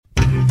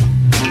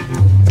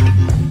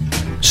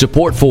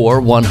Support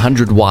for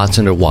 100 Watts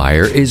and a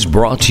Wire is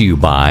brought to you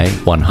by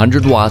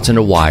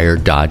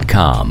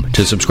 100wattsandawire.com.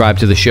 To subscribe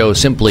to the show,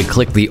 simply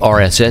click the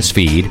RSS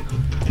feed.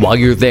 While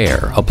you're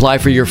there, apply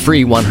for your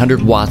free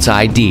 100 Watts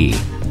ID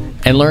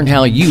and learn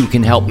how you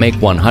can help make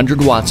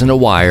 100 Watts and a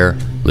Wire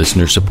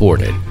listener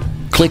supported.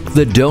 Click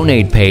the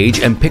donate page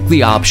and pick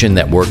the option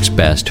that works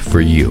best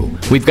for you.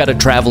 We've got a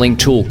traveling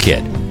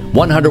toolkit,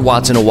 100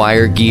 Watts and a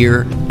Wire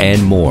gear,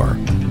 and more.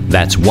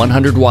 That's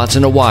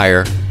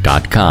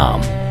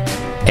 100wattsandawire.com.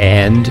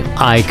 And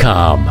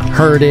ICOM.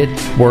 Heard it,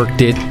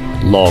 worked it,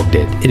 logged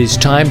it. It is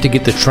time to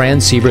get the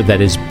transceiver that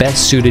is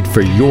best suited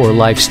for your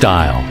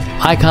lifestyle.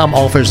 ICOM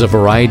offers a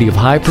variety of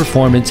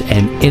high-performance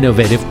and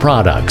innovative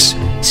products.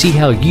 See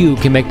how you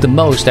can make the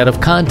most out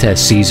of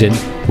contest season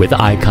with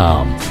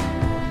ICOM.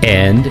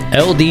 And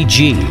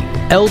LDG.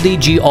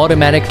 LDG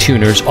automatic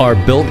tuners are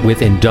built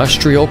with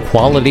industrial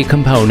quality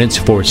components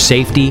for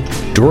safety,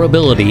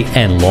 durability,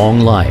 and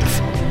long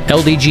life.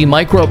 LDG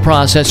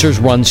microprocessors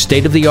run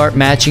state-of-the-art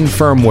matching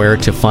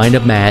firmware to find a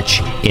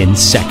match in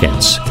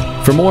seconds.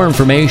 For more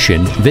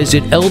information,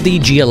 visit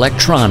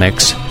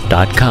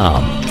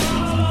ldgelectronics.com.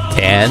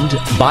 And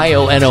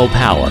BioNO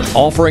Power,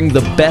 offering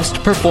the best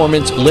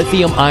performance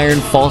lithium iron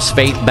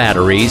phosphate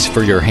batteries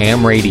for your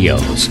ham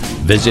radios.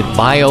 Visit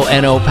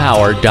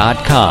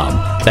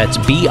bionopower.com. That's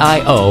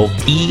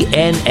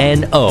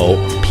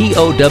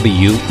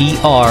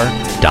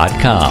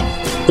BIOENNOPOWER.com.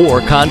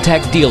 Or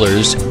contact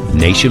dealers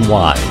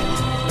nationwide.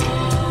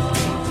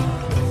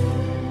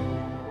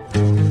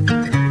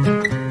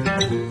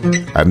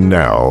 And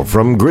now,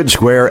 from Grid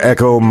Square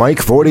Echo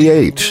Mike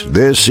 48,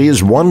 this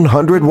is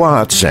 100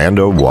 Watts and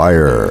a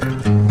Wire.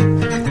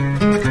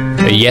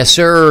 Yes,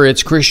 sir,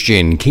 it's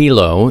Christian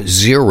Kilo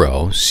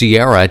Zero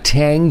Sierra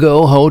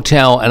Tango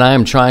Hotel, and I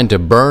am trying to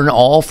burn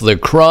off the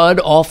crud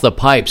off the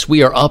pipes.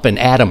 We are up and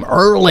at 'em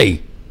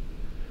early.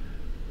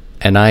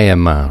 And I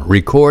am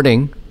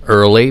recording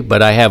early,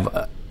 but I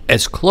have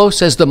as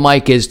close as the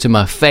mic is to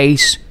my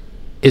face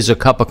is a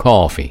cup of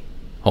coffee.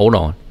 Hold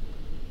on.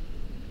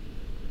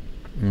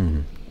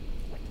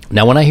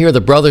 Now, when I hear the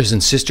brothers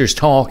and sisters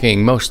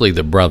talking, mostly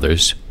the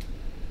brothers,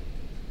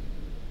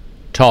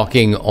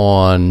 talking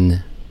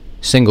on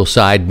single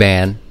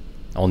sideband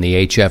on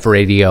the HF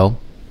radio,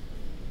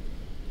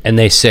 and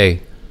they say,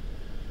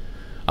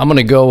 I'm going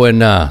to go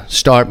and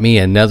start me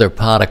another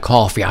pot of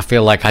coffee. I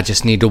feel like I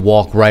just need to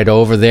walk right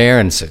over there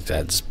and say,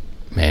 that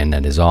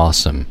is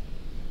awesome.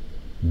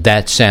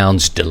 That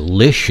sounds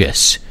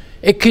delicious.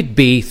 It could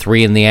be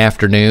 3 in the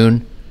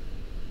afternoon,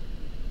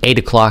 8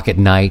 o'clock at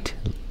night.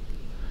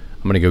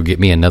 I'm going to go get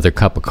me another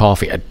cup of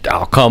coffee.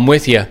 I'll come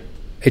with you.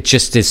 It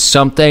just is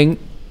something.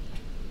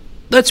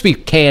 Let's be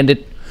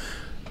candid.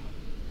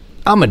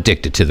 I'm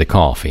addicted to the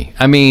coffee.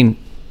 I mean,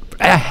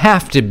 I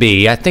have to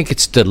be. I think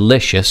it's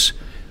delicious.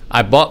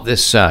 I bought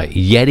this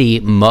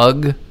Yeti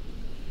mug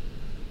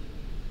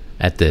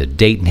at the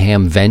Dayton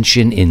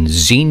Hamvention in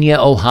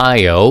Xenia,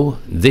 Ohio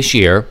this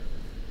year,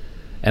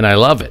 and I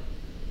love it.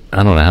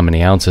 I don't know how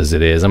many ounces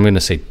it is. I'm going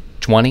to say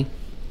 20.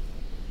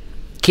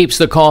 Keeps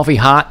the coffee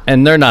hot,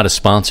 and they're not a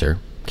sponsor.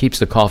 Keeps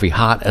the coffee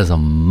hot as a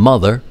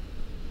mother.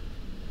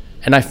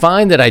 And I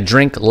find that I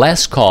drink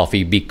less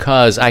coffee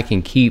because I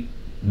can keep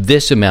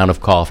this amount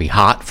of coffee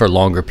hot for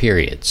longer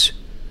periods.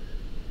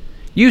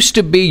 Used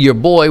to be your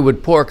boy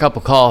would pour a cup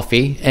of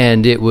coffee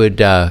and it would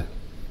go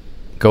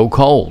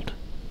cold.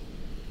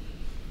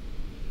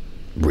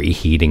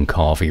 Reheating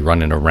coffee,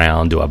 running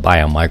around. Do I buy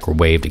a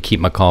microwave to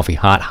keep my coffee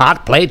hot?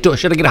 Hot plate?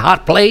 Should I get a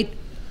hot plate?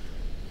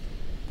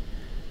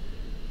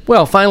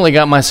 Well, finally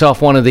got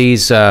myself one of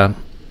these, I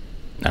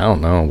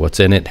don't know what's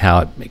in it,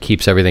 how it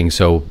keeps everything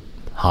so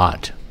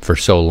hot for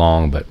so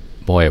long, but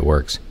boy, it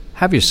works.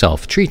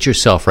 Treat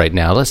yourself right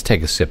now. Let's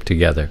take a sip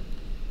together.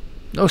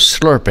 No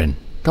slurping.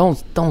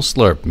 Don't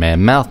slurp,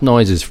 man. Mouth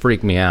noises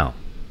freak me out.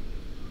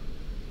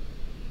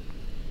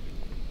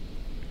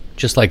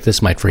 Just like this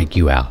might freak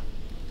you out.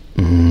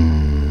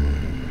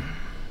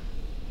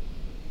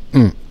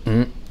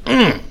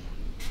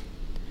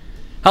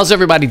 How's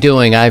everybody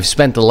doing? I've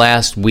spent the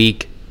last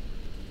week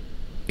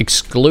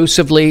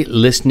exclusively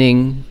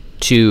listening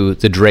to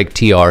the Drake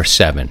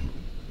TR7.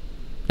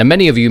 Now,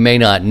 many of you may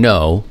not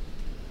know,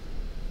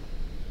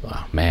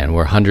 oh, man,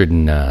 we're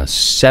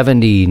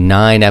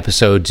 179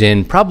 episodes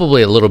in,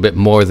 probably a little bit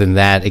more than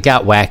that. It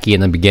got wacky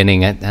in the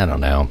beginning. I don't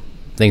know.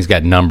 Things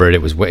got numbered.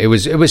 It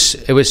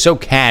was so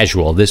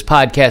casual. This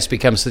podcast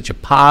becomes such a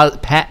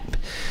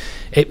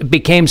it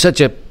became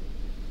such a.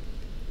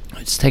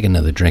 Let's take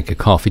another drink of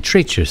coffee.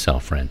 Treat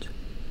yourself, friend.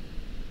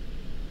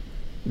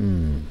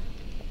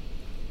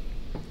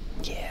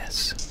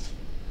 Yes.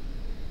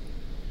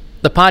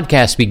 The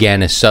podcast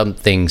began as some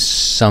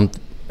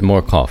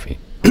more coffee.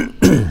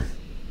 Go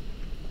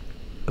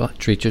on,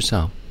 treat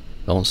yourself.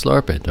 Don't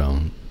slurp it.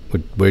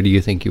 Where do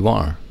you think you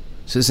are?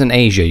 This is in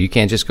Asia. You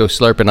can't just go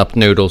slurping up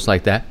noodles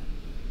like that.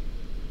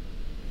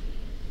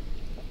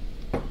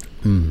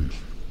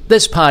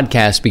 This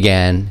podcast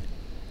began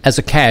as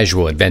a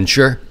casual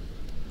adventure.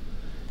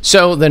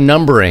 So the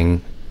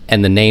numbering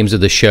and the names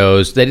of the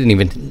shows, they didn't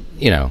even,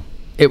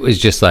 it was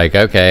just like,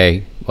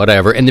 okay,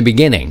 whatever, in the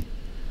beginning.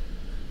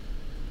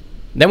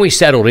 Then we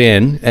settled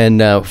in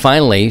and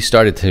finally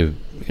started to,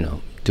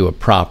 do a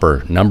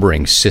proper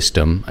numbering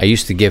system. I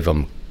used to give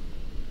them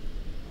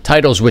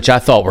titles which I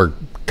thought were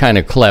kind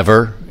of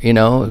clever,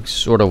 It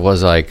sort of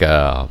was like,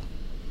 ho,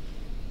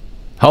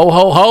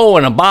 ho, ho,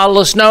 and a bottle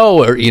of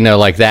snow, or,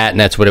 like that, and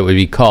that's what it would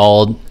be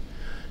called.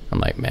 I'm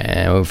like,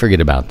 man, we'll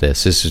forget about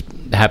this. This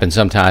happens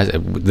sometimes.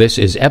 This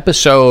is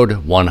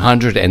episode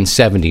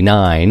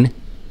 179.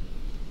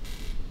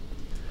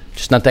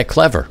 Just not that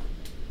clever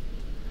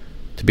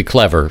to be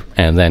clever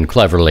and then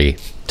cleverly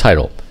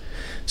title.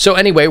 So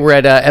anyway, we're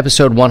at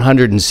episode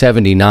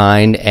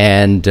 179,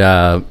 and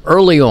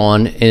early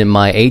on in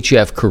my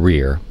HF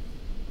career,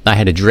 I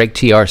had a Drake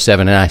TR7,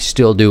 and I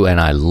still do, and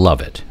I love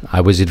it.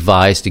 I was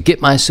advised to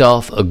get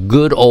myself a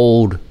good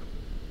old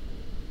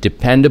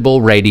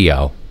dependable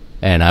radio,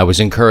 and I was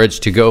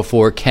encouraged to go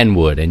for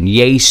Kenwood and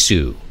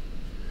Yaesu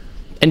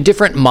and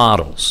different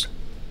models.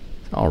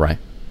 All right.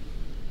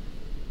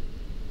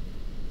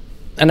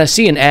 And I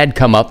see an ad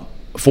come up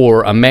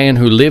for a man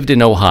who lived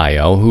in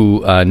Ohio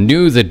who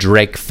knew the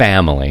Drake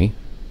family,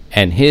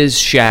 and his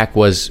shack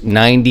was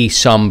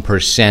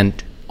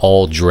 90-some%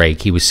 all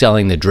Drake. He was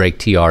selling the Drake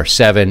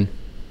TR7,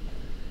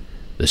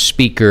 the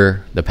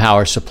speaker, the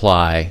power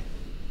supply,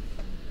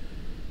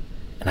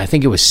 and I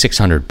think it was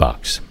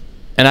 $600.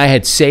 And I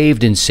had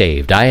saved and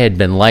saved. I had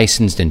been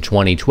licensed in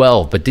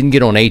 2012, but didn't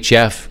get on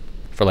HF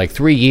for like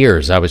 3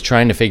 years. I was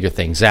trying to figure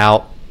things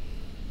out,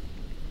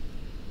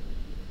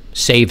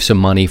 save some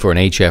money for an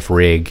HF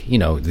rig,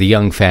 the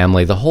young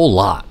family, the whole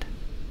lot.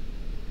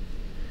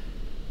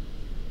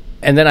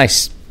 And then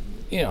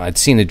I'd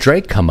seen the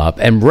Drake come up,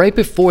 and right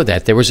before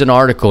that, there was an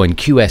article in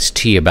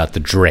QST about the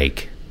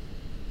Drake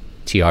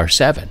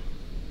TR7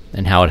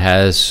 and how it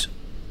has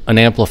an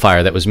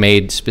amplifier that was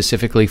made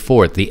specifically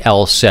for it, the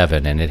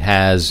L7, and it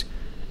has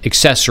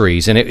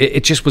accessories, and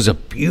it just was a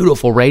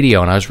beautiful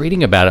radio. And I was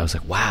reading about it, I was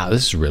like, wow,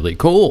 this is really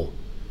cool.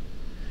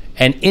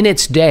 And in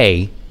its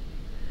day,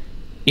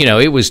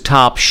 it was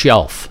top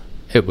shelf.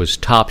 It was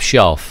top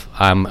shelf.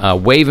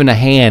 I'm waving a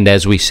hand,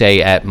 as we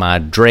say, at my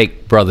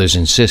Drake brothers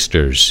and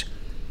sisters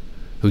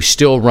who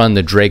still run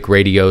the Drake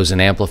radios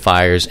and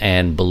amplifiers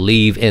and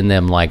believe in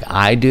them like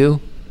I do.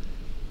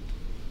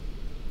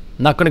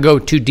 I'm not going to go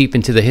too deep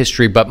into the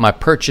history, but my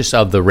purchase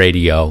of the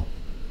radio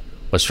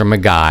was from a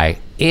guy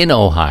in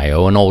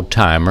Ohio, an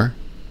old-timer.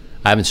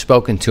 I haven't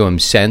spoken to him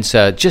since,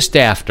 just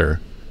after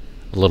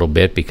a little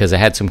bit, because I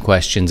had some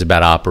questions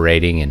about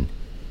operating, and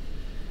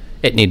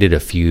it needed a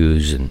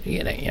fuse, and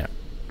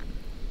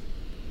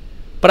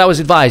But I was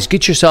advised,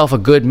 get yourself a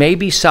good,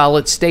 maybe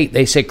solid state.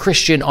 They say,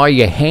 Christian, are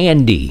you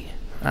handy?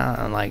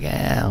 I'm like,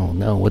 I don't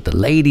know what the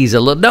ladies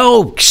are.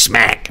 No,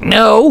 smack,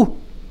 no.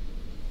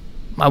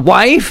 My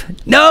wife?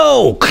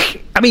 No.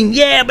 I mean,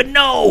 yeah, but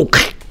no.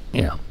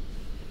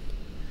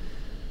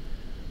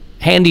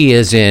 Handy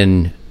as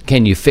in,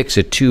 can you fix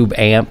a tube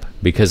amp?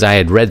 Because I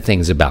had read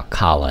things about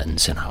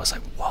Collins, and I was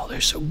like, wow,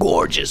 they're so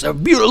gorgeous. They're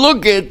beautiful.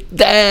 Look at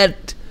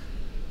that.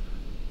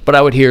 But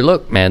I would hear,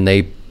 look, man,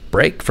 they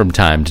break from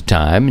time to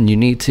time, and you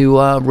need to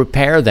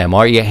repair them.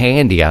 Are you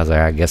handy? I was like,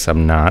 I guess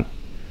I'm not.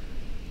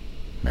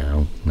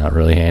 No, not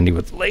really handy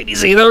with the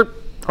ladies either.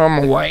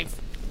 I'm a wife.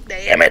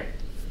 Damn it.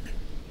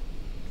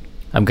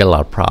 I've got a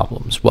lot of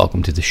problems.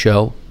 Welcome to the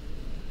show.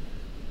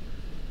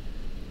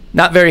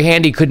 Not very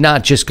handy, could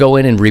not just go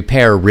in and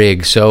repair a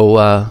rig, so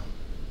I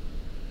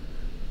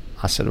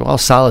said, well,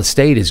 solid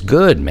state is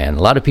good, man.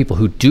 A lot of people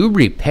who do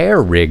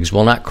repair rigs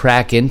will not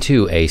crack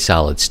into a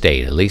solid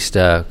state. At least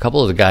a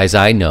couple of the guys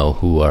I know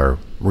who are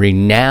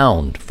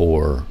renowned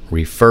for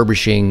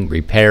refurbishing,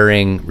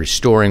 repairing,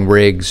 restoring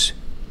rigs.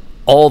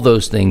 All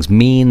those things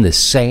mean the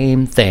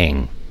same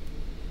thing.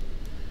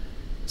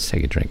 Let's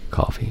take a drink of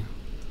coffee.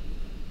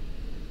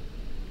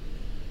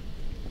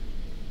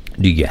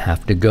 Do you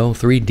have to go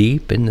 3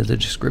 deep into the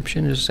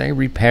description? Just say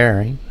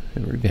repairing.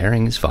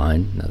 Repairing is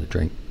fine. Another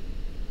drink.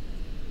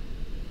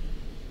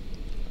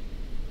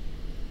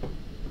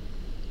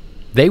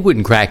 They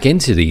wouldn't crack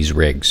into these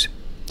rigs.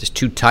 Just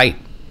too tight.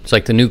 It's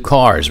like the new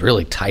cars,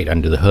 really tight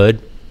under the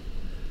hood.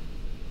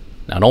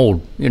 An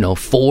old,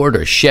 Ford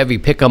or Chevy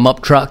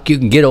pick-em-up truck, you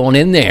can get on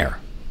in there.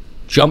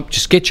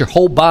 Just get your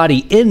whole body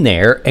in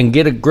there and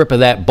get a grip of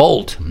that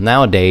bolt.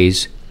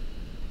 Nowadays,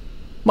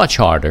 much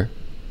harder.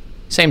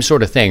 Same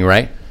sort of thing,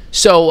 right?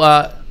 So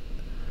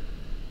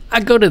I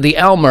go to the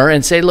Elmer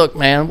and say, look,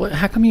 man,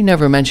 how come you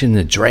never mentioned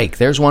the Drake?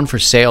 There's one for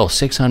sale,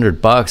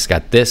 $600,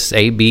 got this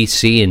A, B,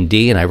 C, and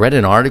D. And I read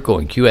an article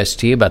in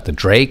QST about the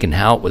Drake and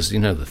how it was,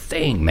 the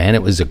thing, man.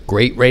 It was a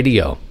great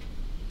radio.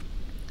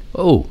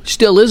 Oh,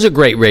 still is a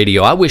great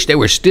radio. I wish they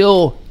were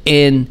still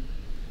in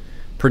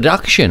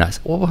production. I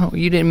said, well,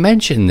 you didn't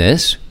mention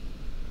this.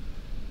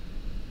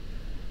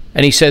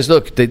 And he says,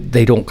 look,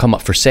 they don't come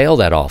up for sale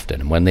that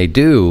often. And when they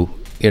do,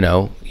 you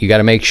got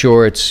to make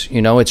sure it's,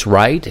 it's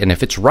right. And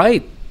if it's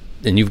right,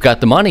 and you've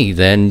got the money,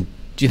 then,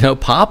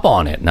 pop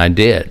on it. And I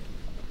did.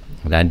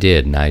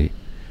 And I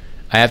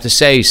have to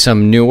say,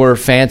 some newer,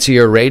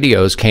 fancier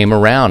radios came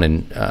around,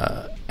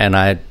 and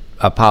I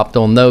I popped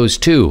on those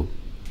too.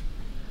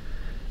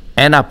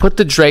 And I put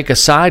the Drake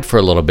aside for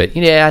a little bit.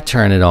 Yeah, I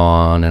turn it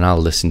on and I'll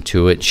listen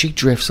to it. She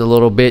drifts a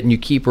little bit and you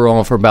keep her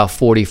on for about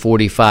 40,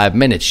 45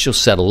 minutes. She'll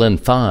settle in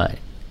fine.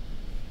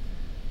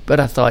 But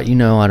I thought,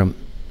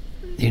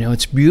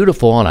 it's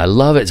beautiful and I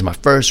love it. It's my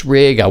first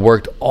rig. I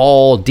worked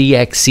all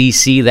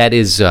DXCC. That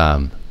is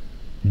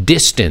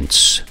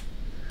distance.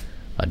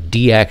 A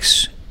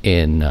DX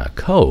in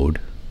code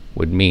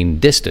would mean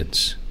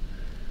distance.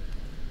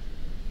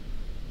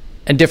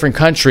 In different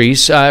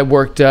countries, I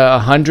worked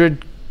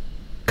 100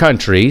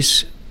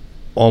 countries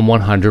on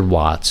 100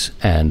 watts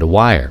and a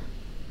wire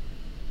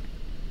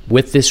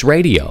with this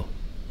radio.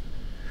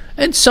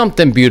 And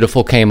something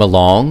beautiful came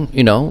along,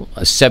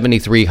 a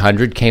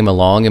 7300 came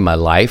along in my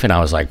life, and I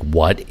was like,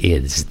 what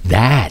is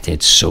that?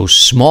 It's so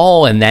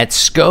small, and that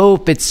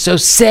scope, it's so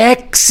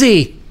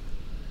sexy.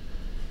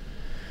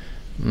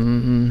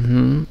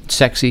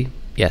 Sexy,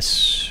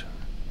 yes.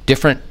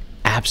 Different,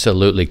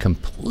 absolutely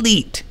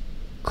complete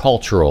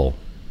cultural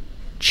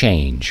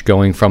change,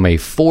 going from a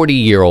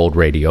 40-year-old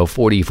radio,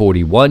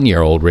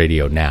 41-year-old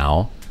radio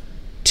now,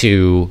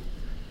 to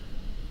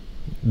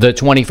the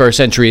 21st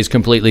century is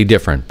completely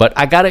different. But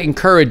I got to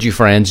encourage you,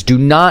 friends, do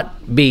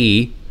not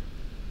be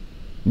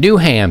new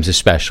hams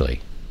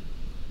especially.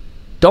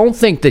 Don't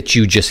think that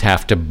you just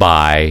have to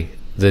buy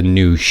the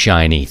new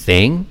shiny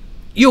thing.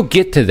 You'll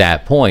get to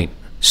that point.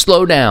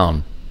 Slow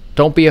down.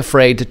 Don't be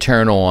afraid to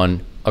turn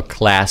on a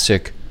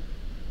classic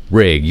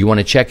rig. You want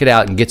to check it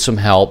out and get some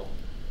help.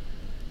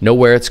 Know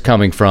where it's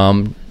coming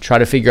from. Try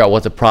to figure out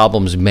what the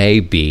problems may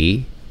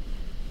be.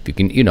 If you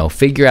can,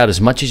 figure out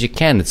as much as you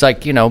can. It's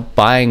like,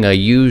 buying a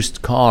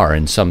used car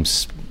in some,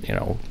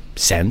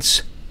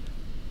 sense.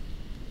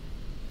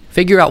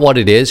 Figure out what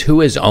it is, who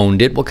has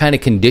owned it, what kind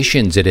of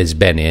conditions it has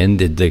been in.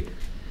 Did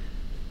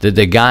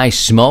the guy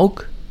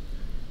smoke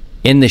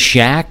in the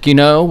shack,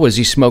 Was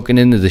he smoking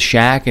into the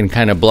shack and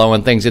kind of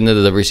blowing things into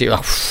the receiver?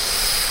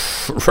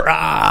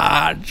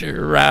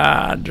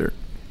 Roger.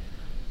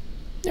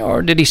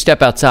 Or did he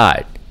step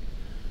outside?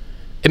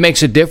 It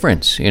makes a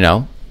difference,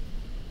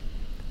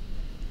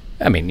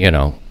 I mean,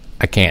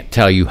 I can't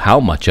tell you how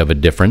much of a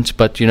difference,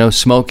 but,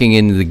 smoking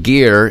into the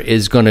gear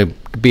is going to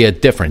be a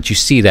difference. You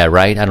see that,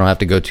 right? I don't have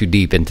to go too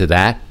deep into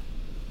that.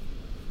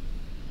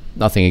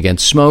 Nothing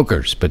against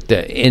smokers, but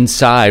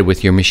inside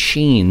with your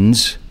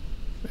machines,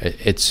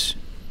 it's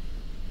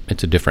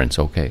a difference,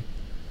 okay?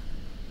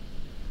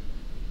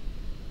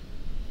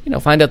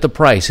 Find out the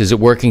price. Is it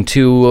working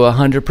to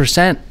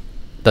 100%?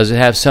 Does it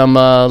have some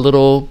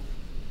little,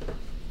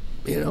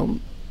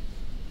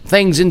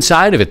 things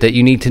inside of it that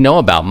you need to know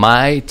about?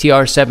 My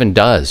TR7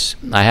 does.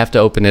 I have to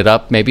open it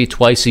up maybe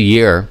twice a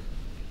year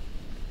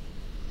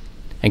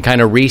and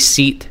kind of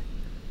reseat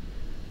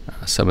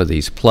some of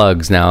these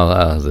plugs.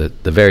 Now,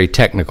 the very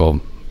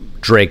technical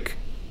Drake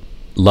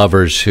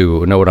lovers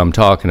who know what I'm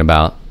talking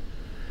about.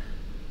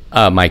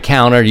 My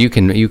counter, you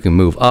can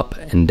move up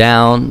and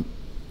down.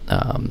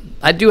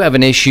 I do have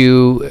an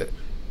issue,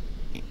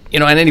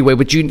 and anyway,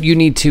 but you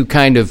need to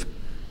kind of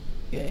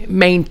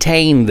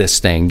maintain this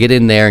thing. Get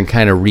in there and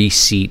kind of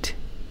reseat.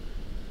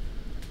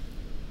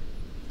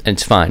 And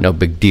it's fine, no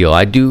big deal.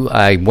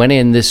 I went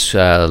in this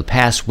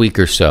past week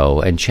or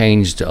so and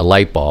changed a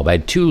light bulb. I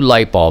had 2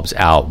 light bulbs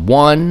out.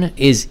 One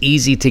is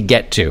easy to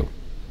get to.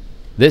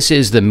 This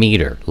is the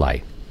meter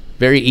light.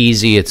 Very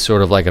easy. It's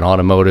sort of like an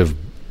automotive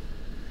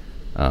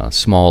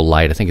small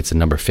light. I think it's a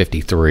number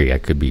 53. I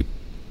could be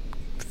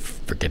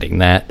forgetting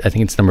that. I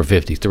think it's number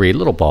 53,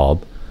 little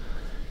bulb.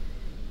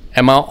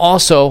 And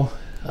also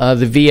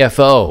the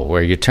VFO,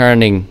 where you're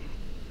turning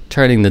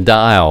the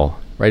dial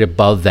right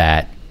above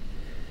that.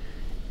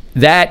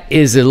 That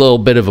is a little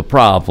bit of a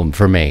problem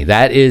for me.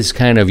 That is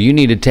kind of, you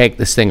need to take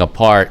this thing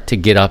apart to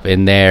get up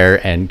in there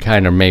and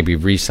kind of maybe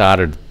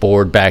resolder the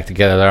board back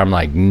together. I'm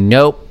like,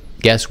 nope.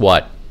 Guess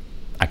what?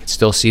 I can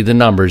still see the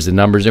numbers. The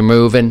numbers are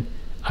moving.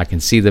 I can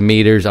see the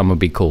meters. I'm going to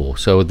be cool.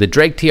 So the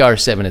Drake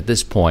TR7 at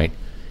this point,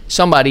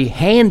 somebody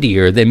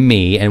handier than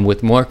me and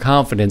with more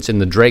confidence in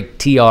the Drake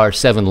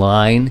TR7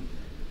 line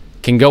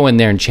can go in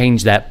there and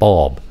change that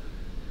bulb.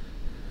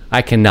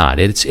 I cannot.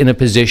 It's in a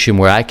position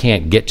where I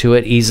can't get to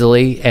it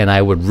easily, and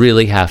I would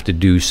really have to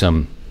do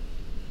some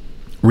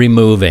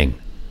removing.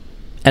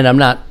 And I'm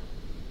not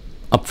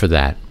up for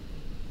that.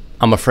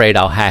 I'm afraid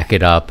I'll hack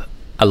it up.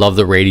 I love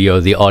the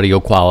radio. The audio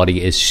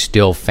quality is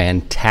still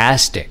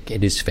fantastic.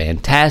 It is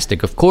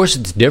fantastic. Of course,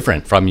 it's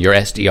different from your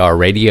SDR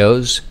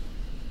radios,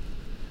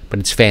 but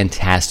it's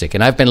fantastic.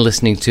 And I've been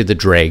listening to the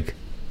Drake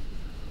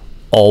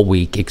all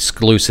week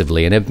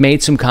exclusively, and have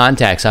made some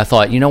contacts. I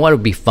thought, you know what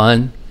would be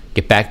fun?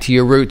 Get back to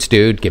your roots,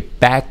 dude. Get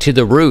back to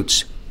the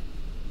roots.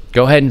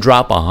 Go ahead and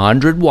drop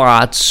 100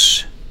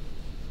 watts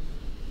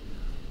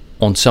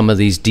on some of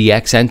these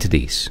DX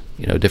entities,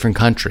 different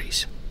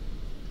countries.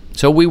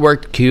 So we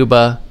worked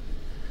Cuba,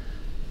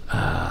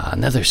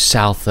 another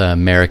South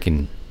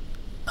American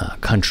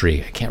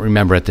country. I can't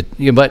remember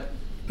but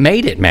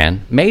made it,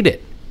 man. Made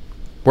it.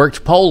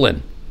 Worked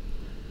Poland.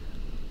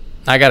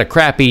 I got a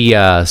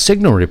crappy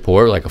signal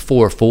report, like a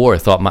 4.4.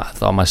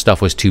 Thought my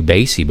stuff was too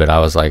bassy, but I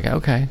was like,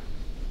 okay,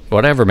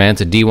 whatever, man.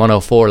 It's a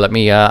D104. Let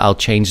me. I'll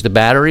change the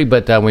battery.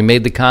 But we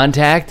made the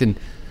contact, and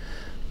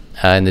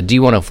the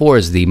D104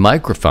 is the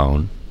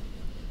microphone,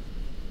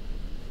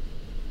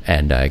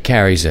 and it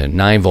carries a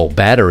 9-volt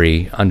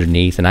battery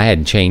underneath. And I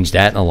hadn't changed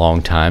that in a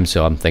long time,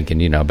 so I'm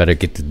thinking, I better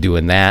get to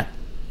doing that.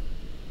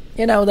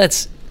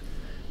 That's,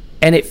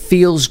 and it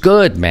feels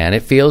good, man.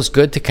 It feels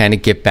good to kind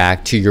of get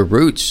back to your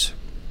roots.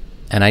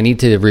 And I need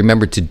to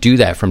remember to do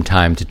that from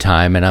time to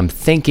time. And I'm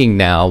thinking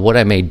now what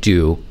I may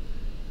do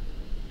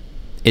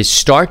is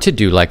start to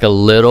do like a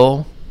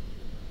little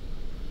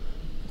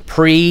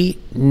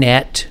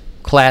pre-net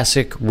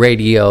classic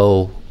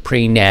radio,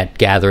 pre-net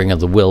gathering of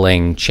the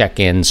willing,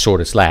 check-in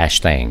sort of /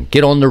 thing.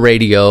 Get on the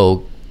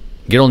radio,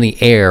 get on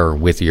the air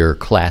with your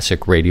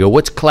classic radio.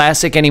 What's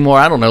classic anymore?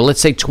 I don't know.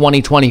 Let's say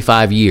 20,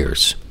 25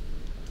 years.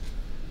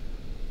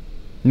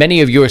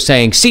 Many of you are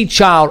saying, see,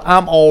 child,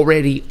 I'm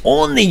already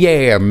on the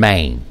air,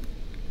 man.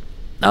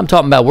 I'm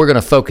talking about we're going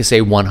to focus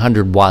a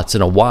 100 watts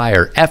in a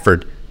wire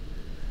effort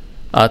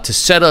to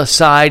set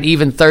aside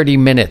even 30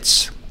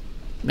 minutes,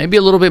 maybe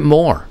a little bit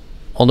more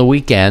on the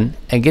weekend,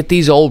 and get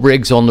these old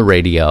rigs on the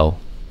radio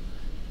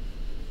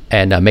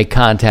and make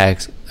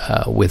contact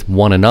with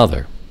one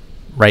another.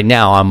 Right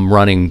now, I'm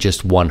running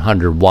just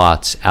 100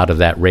 watts out of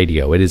that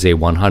radio. It is a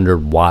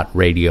 100-watt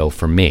radio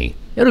for me.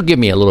 It'll give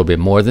me a little bit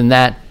more than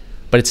that,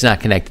 but it's not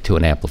connected to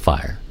an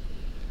amplifier.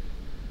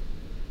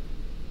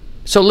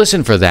 So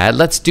listen for that.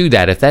 Let's do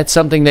that. If that's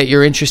something that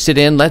you're interested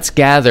in, let's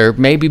gather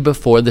maybe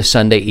before the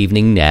Sunday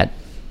evening net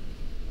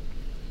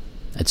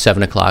at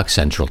 7 o'clock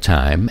Central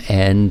Time,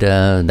 and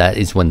that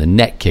is when the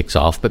net kicks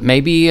off. But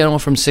maybe,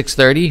 from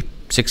 6:30,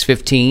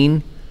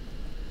 6:15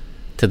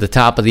 to the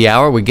top of the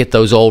hour, we get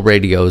those old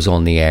radios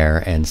on the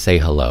air and say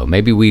hello.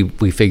 Maybe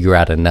we figure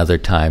out another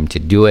time to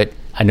do it.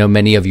 I know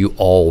many of you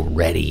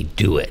already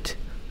do it.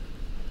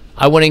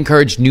 I want to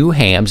encourage new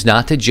hams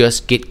not to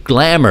just get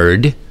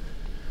glamored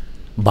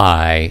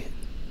by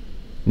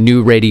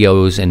new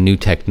radios and new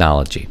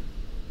technology.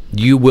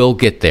 You will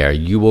get there.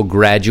 You will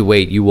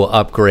graduate. You will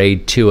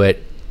upgrade to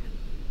it.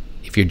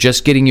 If you're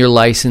just getting your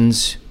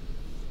license,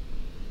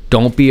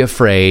 don't be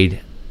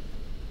afraid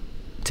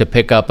to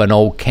pick up an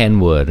old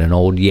Kenwood, an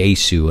old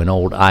Yaesu, an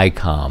old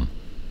ICOM.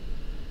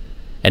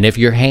 And if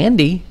you're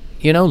handy,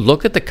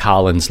 look at the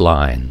Collins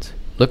lines.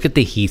 Look at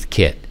the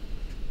Heathkit.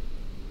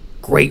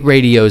 Great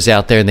radios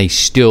out there, and they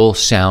still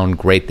sound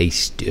great. They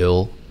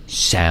still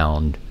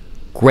sound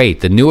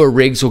great. The newer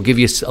rigs will give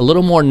you a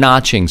little more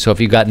notching. So if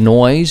you got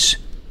noise,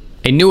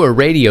 a newer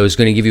radio is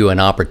going to give you an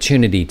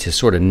opportunity to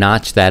sort of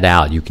notch that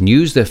out. You can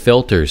use the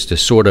filters to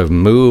sort of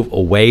move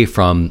away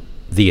from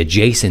the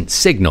adjacent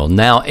signal.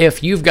 Now,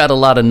 if you've got a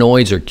lot of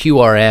noise or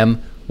QRM,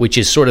 which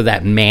is sort of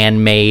that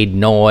man-made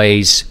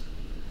noise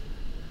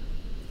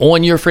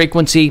on your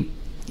frequency,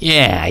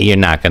 yeah, you're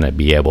not going to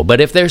be able. But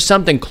if there's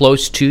something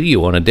close to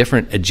you on a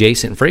different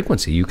adjacent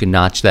frequency, you can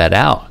notch that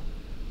out,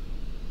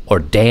 or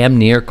damn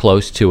near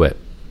close to it.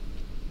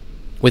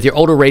 With your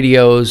older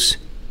radios,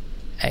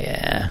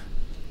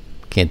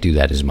 can't do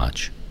that as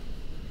much.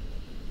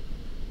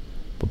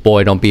 But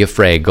boy, don't be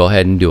afraid. Go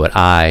ahead and do it.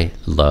 I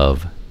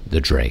love the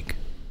Drake.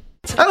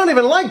 I don't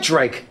even like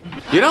Drake.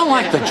 You don't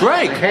like the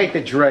Drake? I hate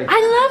the Drake.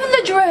 I love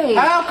the Drake.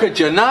 How could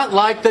you not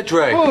like the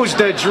Drake? Who's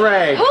the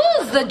Drake?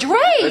 Who's the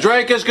Drake? The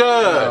Drake is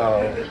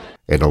good.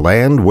 In a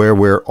land where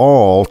we're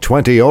all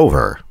 20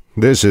 over,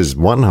 this is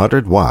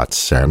 100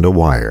 watts and a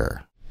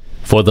wire.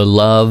 For the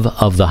love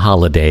of the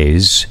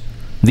holidays,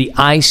 the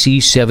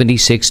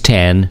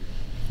IC7610,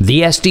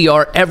 the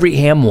SDR every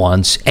ham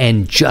wants,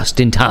 and just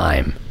in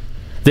time.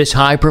 This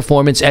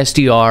high-performance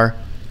SDR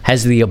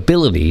has the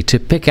ability to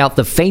pick out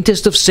the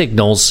faintest of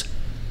signals,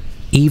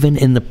 even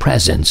in the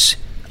presence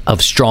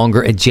of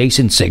stronger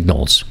adjacent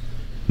signals.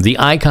 The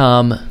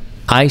ICOM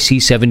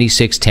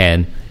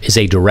IC7610 is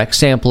a direct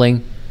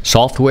sampling,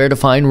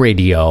 software-defined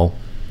radio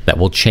that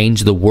will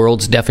change the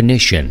world's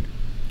definition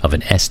of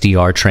an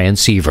SDR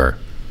transceiver.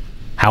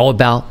 How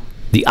about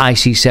the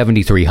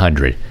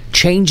IC7300,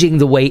 changing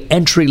the way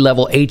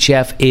entry-level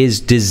HF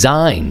is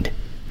designed?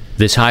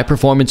 This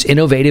high-performance,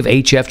 innovative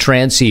HF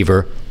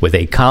transceiver with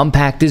a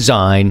compact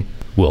design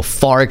will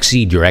far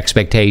exceed your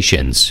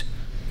expectations.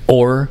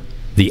 Or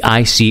the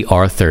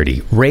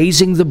ICR30,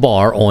 raising the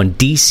bar on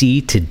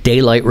DC to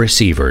daylight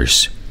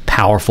receivers.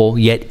 Powerful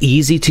yet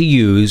easy to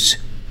use,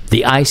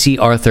 the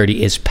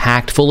ICR30 is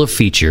packed full of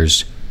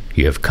features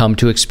you have come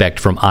to expect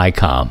from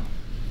ICOM.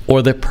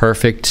 Or the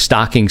perfect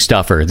stocking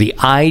stuffer, the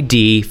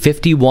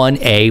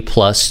ID51A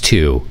Plus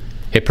 2.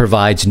 It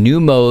provides new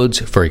modes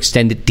for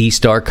extended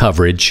D-Star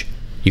coverage.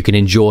 You can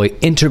enjoy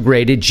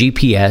integrated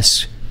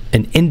GPS,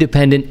 an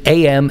independent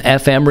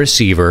AM/FM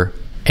receiver,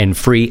 and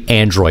free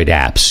Android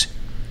apps.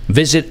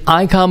 Visit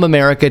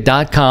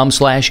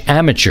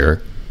ICOMamerica.com/amateur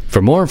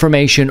for more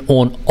information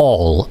on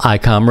all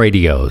ICOM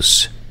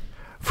radios.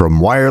 From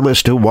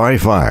wireless to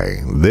Wi-Fi,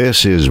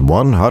 this is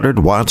 100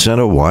 watts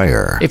and a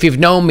wire. If you've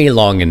known me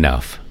long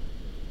enough,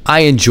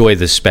 I enjoy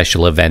the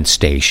special event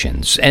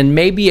stations, and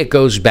maybe it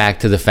goes back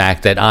to the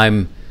fact that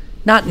I'm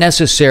not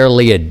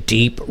necessarily a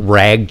deep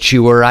rag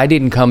chewer. I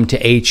didn't come to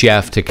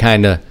HF to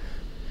kind of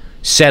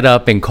set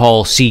up and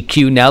call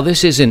CQ. Now,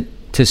 this isn't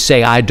to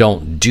say I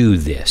don't do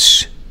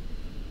this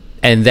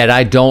and that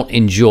I don't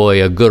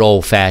enjoy a good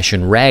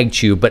old-fashioned rag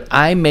chew, but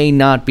I may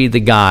not be the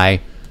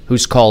guy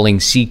who's calling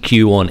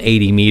CQ on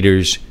 80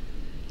 meters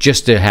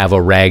just to have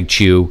a rag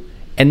chew,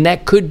 and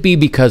that could be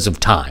because of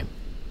time.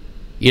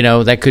 You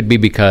know, that could be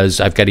because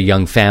I've got a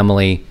young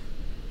family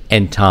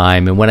and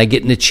time, and when I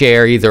get in the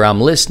chair, either I'm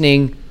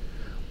listening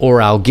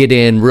or I'll get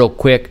in real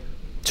quick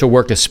to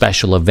work a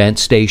special event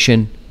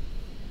station.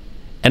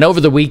 And over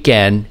the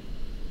weekend,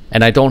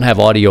 and I don't have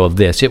audio of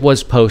this, it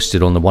was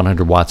posted on the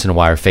 100 Watts in a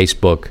Wire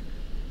Facebook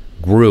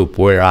group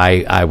where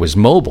I was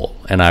mobile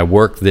and I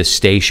worked this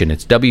station.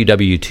 It's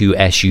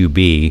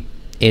WW2SUB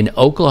in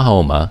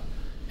Oklahoma,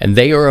 and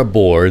they are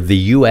aboard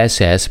the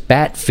USS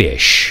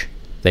Batfish.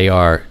 They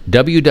are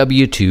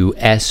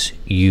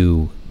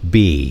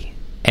WW2SUB.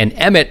 And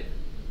Emmett,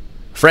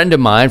 friend of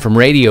mine from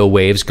Radio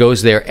Waves,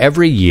 goes there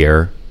every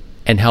year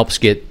and helps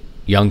get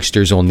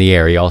youngsters on the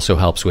air. He also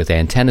helps with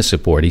antenna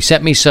support. He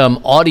sent me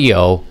some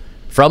audio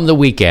from the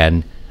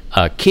weekend,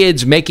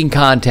 kids making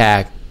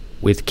contact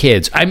with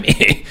kids.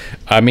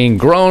 I mean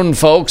grown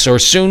folks or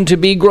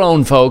soon-to-be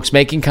grown folks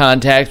making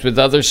contact with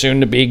other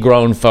soon-to-be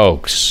grown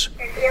folks.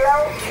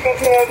 Kilo,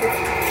 this is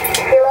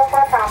Kilo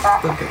for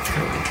Papa.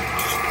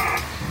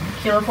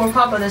 Kilo 4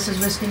 Papa, this is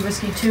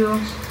Whiskey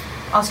 2,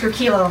 Oscar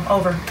Kilo,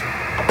 over. Okay,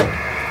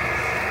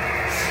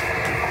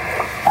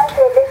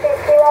 this is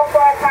Kilo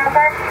 4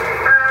 Papa.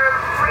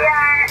 We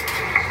are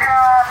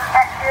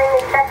doing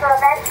a special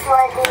event for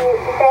the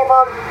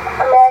disabled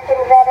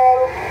American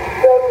veterans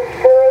in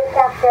Bowie,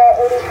 Chapter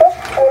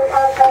 86 in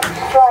Palm Coast,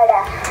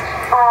 Florida.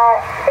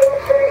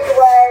 James Bowie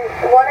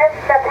was one of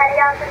the petty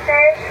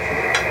officers,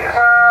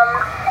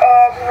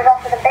 and he was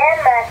also the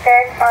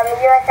bandmaster on the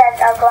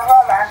USS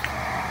Oklahoma.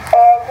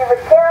 And he was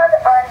killed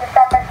on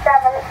December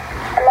 7th,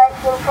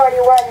 1941.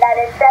 That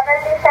is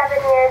 77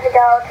 years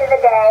ago to the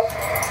day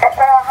at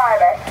Pearl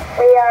Harbor.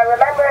 We are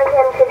remembering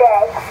him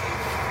today.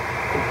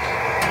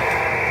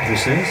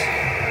 This is?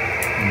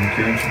 Make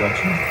your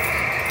introduction.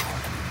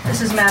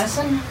 This is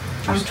Madison.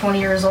 I'm 20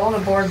 years old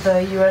aboard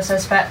the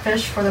USS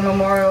Batfish for the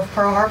Memorial of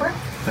Pearl Harbor.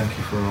 Thank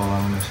you for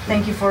allowing us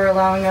Thank you for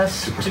allowing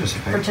us to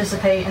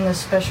participate in this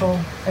special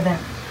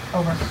event.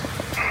 Over.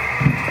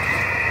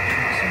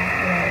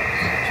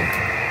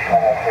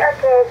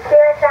 Okay,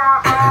 here's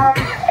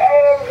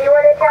and you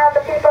want to tell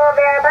the people,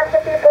 there are a bunch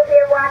of people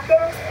here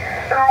watching.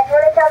 You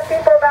want to tell the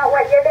people about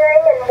what you're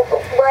doing and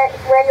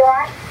where you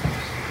are?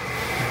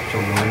 So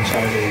we're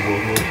inside of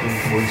World War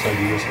II, we're inside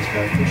the USS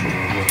Batfish of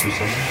World War II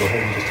submarine. Go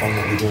ahead and just tell them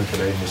what we're doing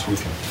today and this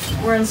weekend.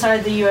 We're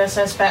inside the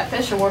USS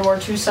Batfish, a World War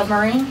II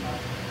submarine.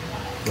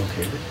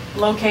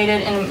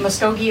 Located in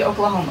Muskogee,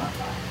 Oklahoma.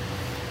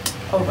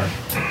 Over.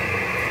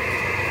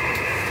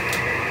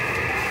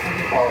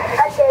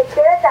 Okay,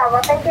 Kilo,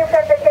 well, thank you for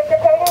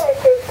participating.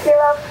 This is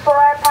Kilo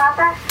 4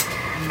 Papa,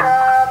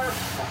 and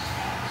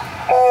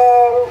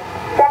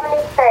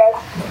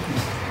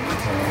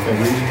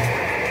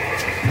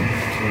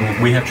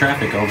 73. We have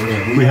traffic over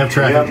there. We have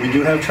traffic. We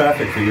do have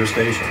traffic for your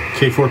station.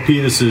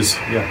 K4P, this is...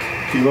 Yeah,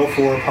 Kilo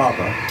 4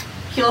 Papa.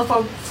 Kilo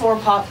 4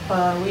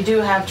 Papa, we do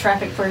have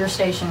traffic for your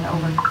station.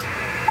 Over.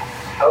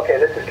 Okay,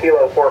 this is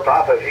Kilo 4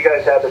 Papa. If you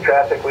guys have the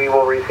traffic, we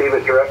will receive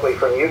it directly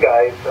from you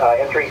guys.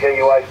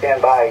 N3JUI, stand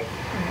by.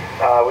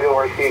 We will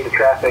receive the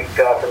traffic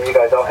from you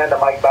guys. I'll hand the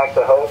mic back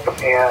to Hope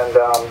and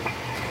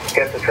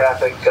get the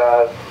traffic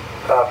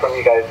from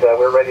you guys.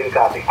 We're ready to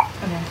copy.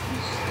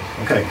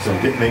 Okay, so go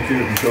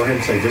ahead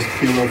and say just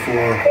Kilo 4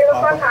 Papa. Kilo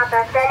 4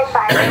 Papa, standing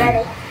by,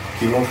 ready.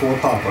 Kilo 4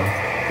 Papa.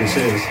 This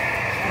is...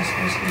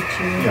 Whiskey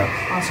 2,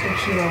 yeah. Oscar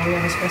Kilo, we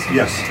have a special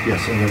Yes,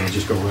 and then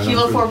just go right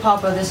Kilo on 4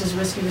 Papa, this is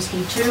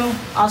Whiskey 2,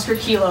 Oscar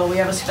Kilo, we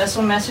have a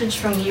special message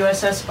from the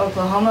USS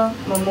Oklahoma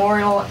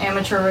Memorial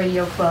Amateur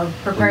Radio Club.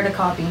 Prepare to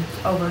copy.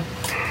 Over.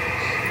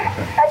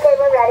 Okay,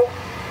 we're ready.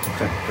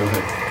 Okay, go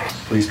ahead.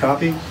 Please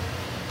copy.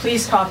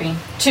 Please copy.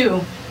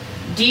 2.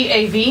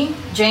 DAV,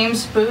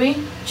 James Bowie,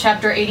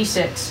 Chapter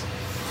 86.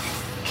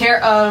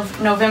 Care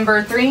of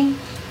November 3,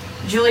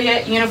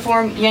 Juliet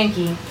Uniform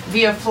Yankee,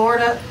 via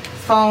Florida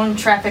Phone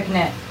Traffic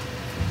Net.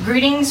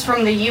 Greetings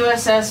from the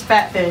USS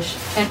Batfish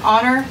in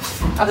honor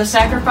of the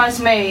sacrifice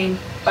made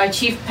by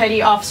Chief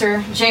Petty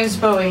Officer James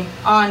Bowie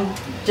on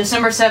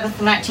December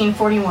 7th,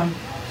 1941.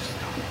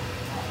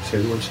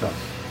 Say the word stop.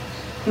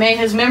 May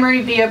his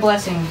memory be a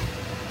blessing.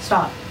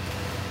 Stop.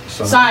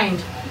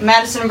 Signed,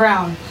 Madison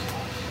Brown.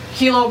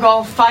 Kilo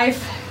Golf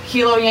 5,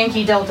 Kilo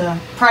Yankee Delta,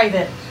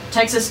 Private,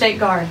 Texas State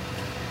Guard.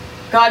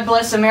 God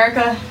bless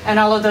America and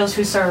all of those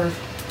who serve.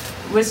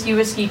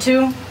 Whiskey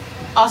 2,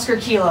 Oscar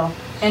Kilo.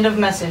 End of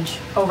message.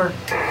 Over.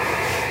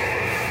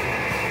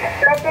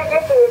 Message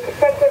received.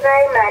 Thank you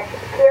very much.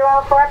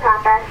 Kilo 4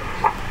 Papa.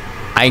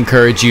 I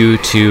encourage you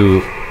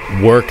to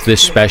work the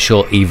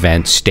special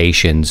event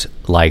stations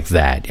like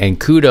that. And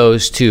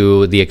kudos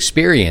to the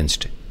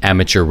experienced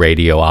amateur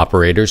radio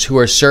operators who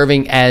are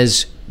serving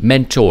as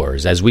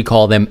mentors, as we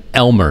call them,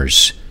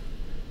 Elmers,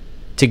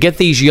 to get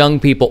these young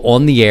people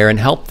on the air and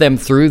help them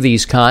through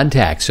these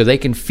contacts so they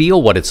can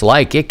feel what it's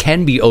like. It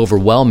can be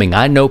overwhelming.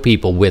 I know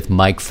people with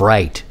mic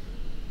fright.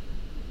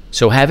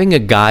 So having a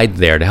guide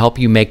there to help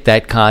you make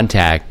that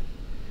contact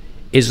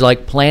is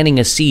like planting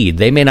a seed.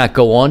 They may not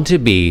go on to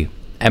be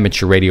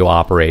amateur radio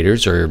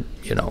operators or,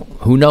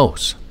 who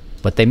knows,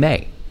 but they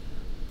may.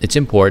 It's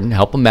important.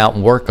 Help them out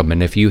and work them.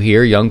 And if you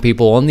hear young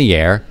people on the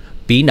air,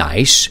 be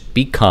nice,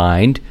 be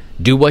kind,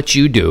 do what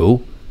you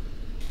do.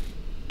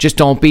 Just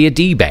don't be a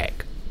D-bag.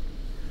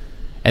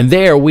 And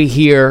there we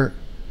hear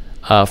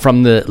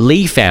from the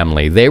Lee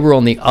family. They were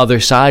on the other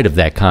side of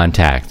that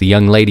contact. The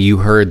young lady you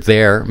heard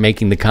there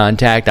making the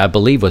contact, I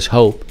believe, was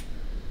Hope.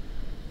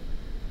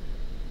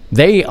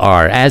 They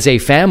are, as a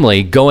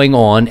family, going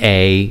on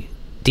a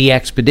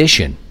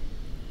de-expedition.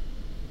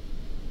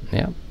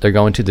 Yeah, they're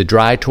going to the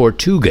Dry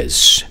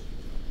Tortugas.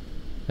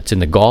 That's in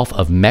the Gulf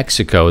of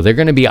Mexico. They're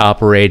going to be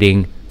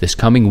operating this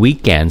coming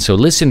weekend, so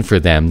listen for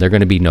them. They're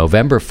going to be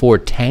November 4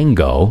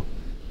 Tango,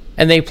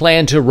 and they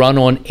plan to run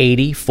on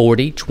 80,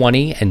 40,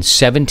 20, and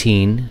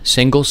 17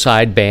 single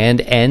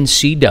sideband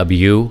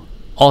NCW,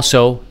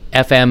 also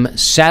FM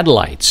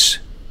satellites.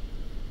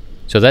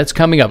 So that's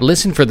coming up.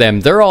 Listen for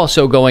them. They're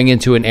also going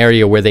into an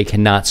area where they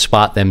cannot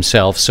spot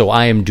themselves, so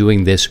I am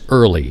doing this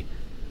early.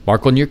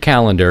 Mark on your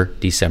calendar,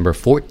 December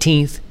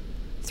 14th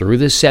through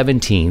the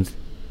 17th,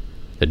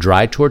 the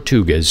Dry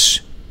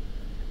Tortugas,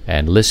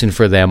 and listen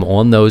for them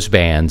on those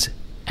bands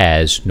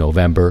as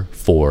November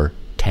 4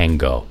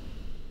 Tango.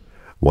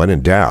 When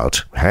in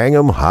doubt, hang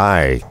 'em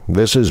high.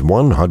 This is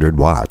 100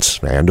 watts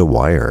and a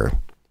wire.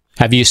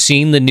 Have you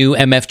seen the new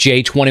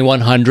MFJ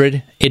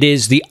 2100? It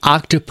is the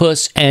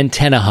Octopus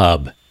Antenna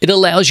Hub. It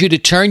allows you to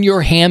turn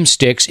your ham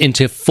sticks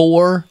into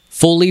 4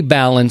 fully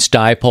balanced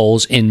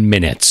dipoles in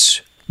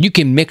minutes. You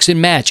can mix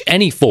and match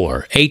any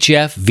 4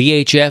 HF,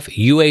 VHF,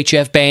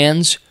 UHF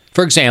bands.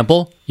 For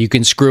example, you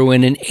can screw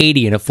in an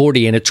 80 and a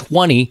 40 and a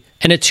 20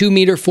 and a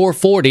 2-meter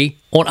 440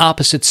 on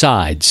opposite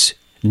sides.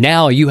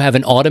 Now you have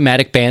an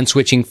automatic band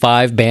switching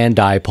 5-band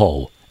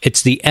dipole.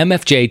 It's the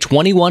MFJ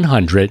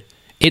 2100.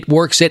 It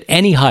works at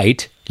any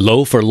height,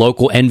 low for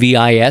local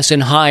NVIS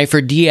and high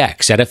for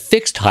DX. At a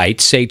fixed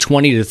height, say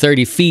 20 to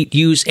 30 feet,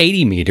 use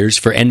 80 meters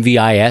for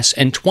NVIS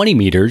and 20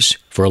 meters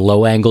for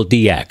low-angle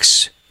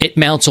DX. It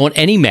mounts on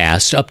any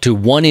mast up to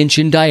 1 inch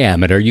in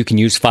diameter. You can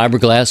use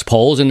fiberglass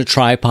poles and a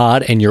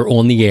tripod, and you're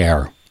on the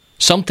air.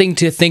 Something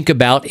to think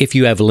about if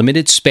you have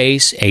limited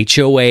space,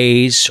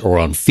 HOAs, or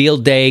on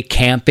field day,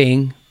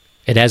 camping.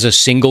 It has a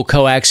single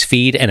coax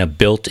feed and a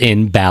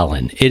built-in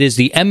Ballon. It is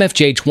the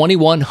MFJ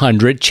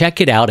 2100. Check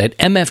it out at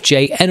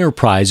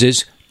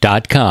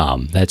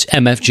mfjenterprises.com. That's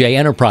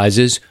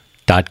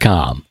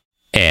mfjenterprises.com.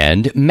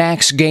 And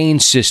Max Gain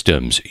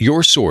Systems,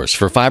 your source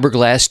for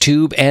fiberglass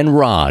tube and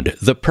rod,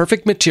 the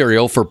perfect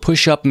material for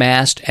push-up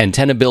mast,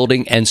 antenna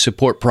building, and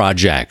support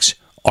projects.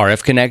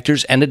 RF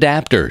connectors and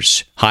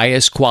adapters,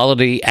 highest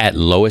quality at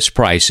lowest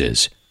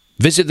prices.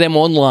 Visit them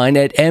online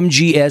at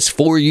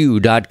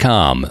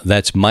mgs4u.com.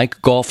 That's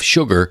Mike Golf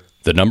Sugar,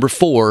 the number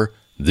 4,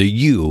 the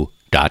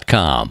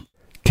U.com.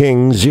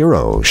 King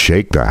Zero,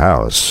 shake the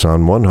house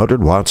on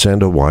 100 watts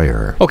and a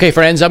wire. Okay,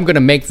 friends, I'm going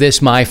to make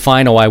this my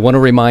final. I want to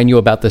remind you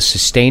about the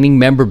sustaining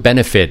member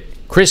benefit.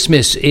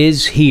 Christmas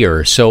is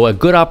here, so a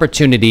good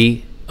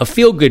opportunity, a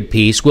feel-good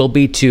piece, will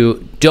be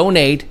to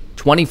donate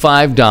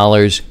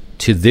 $25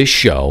 to this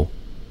show.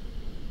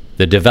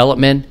 The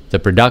development, the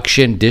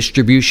production,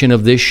 distribution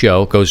of this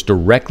show goes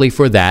directly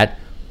for that,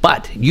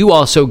 but you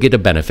also get a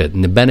benefit,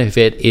 and the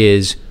benefit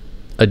is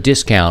a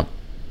discount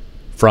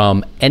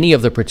from any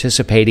of the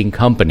participating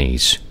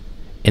companies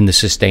in the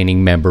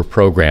Sustaining Member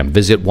Program.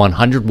 Visit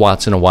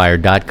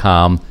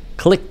 100wattsandawire.com,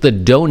 click the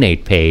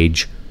donate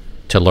page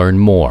to learn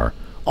more.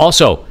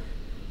 Also,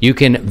 you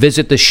can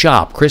visit the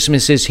shop.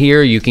 Christmas is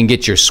here. You can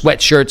get your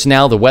sweatshirts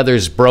now. The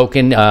weather's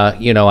broken.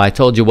 I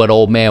told you what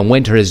old man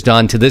winter has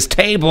done to this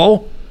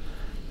table.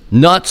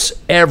 Nuts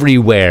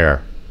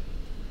everywhere.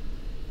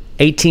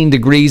 18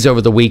 degrees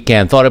over the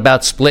weekend. Thought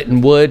about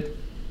splitting wood.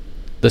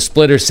 The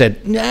splitter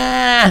said,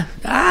 nah,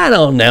 I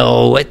don't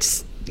know. I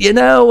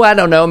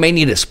don't know. May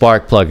need a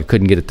spark plug. I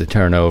couldn't get it to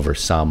turn over.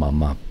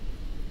 Some.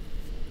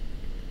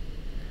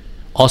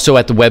 Also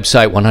at the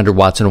website,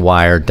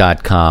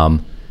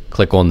 100wattsandawire.com.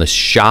 Click on the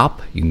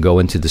shop. You can go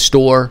into the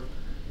store.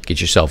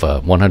 Get yourself a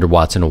 100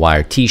 Watts and a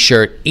Wire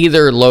t-shirt.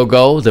 Either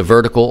logo, the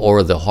vertical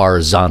or the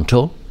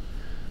horizontal.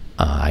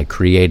 I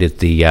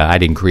created I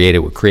didn't create it.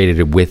 We created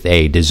it with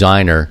a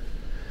designer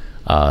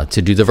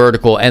to do the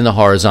vertical and the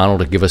horizontal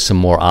to give us some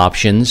more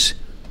options.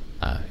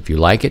 If you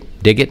like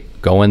it, dig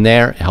it, go in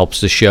there. It helps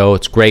the show.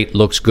 It's great,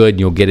 looks good, and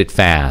you'll get it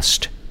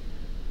fast.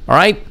 All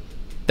right,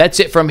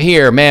 that's it from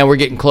here. Man, we're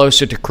getting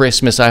closer to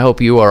Christmas. I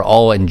hope you are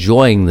all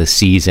enjoying the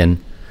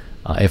season.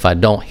 If I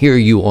don't hear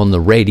you on the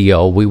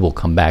radio, we will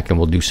come back and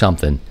we'll do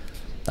something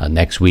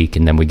next week,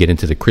 and then we get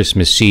into the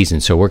Christmas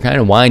season. So we're kind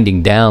of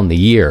winding down the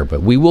year,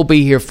 but we will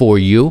be here for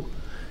you.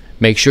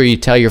 Make sure you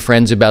tell your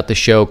friends about the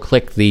show.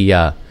 Click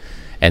the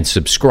and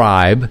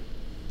subscribe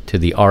to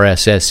the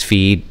RSS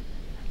feed.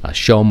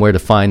 Show them where to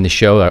find the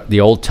show. The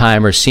old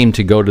timers seem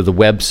to go to the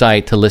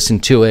website to listen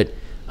to it.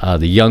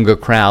 The younger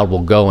crowd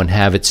will go and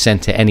have it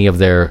sent to any of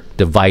their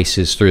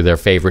devices through their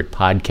favorite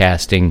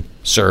podcasting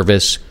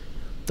service.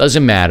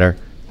 Doesn't matter.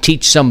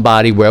 Teach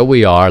somebody where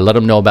we are. Let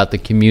them know about the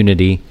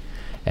community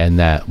and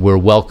that we're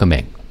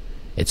welcoming.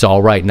 It's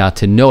all right not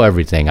to know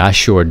everything. I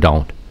sure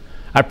don't.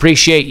 I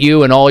appreciate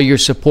you and all your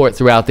support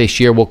throughout this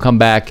year. We'll come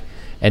back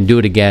and do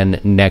it again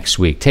next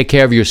week. Take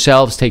care of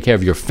yourselves. Take care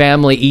of your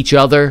family, each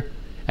other.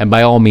 And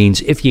by all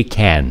means, if you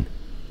can,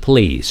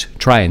 please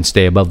try and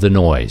stay above the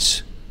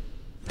noise.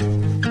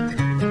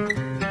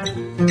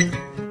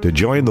 To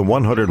join the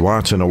 100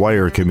 Watts in a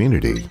Wire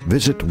community,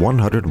 visit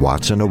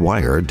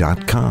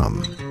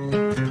 100wattsindawire.com.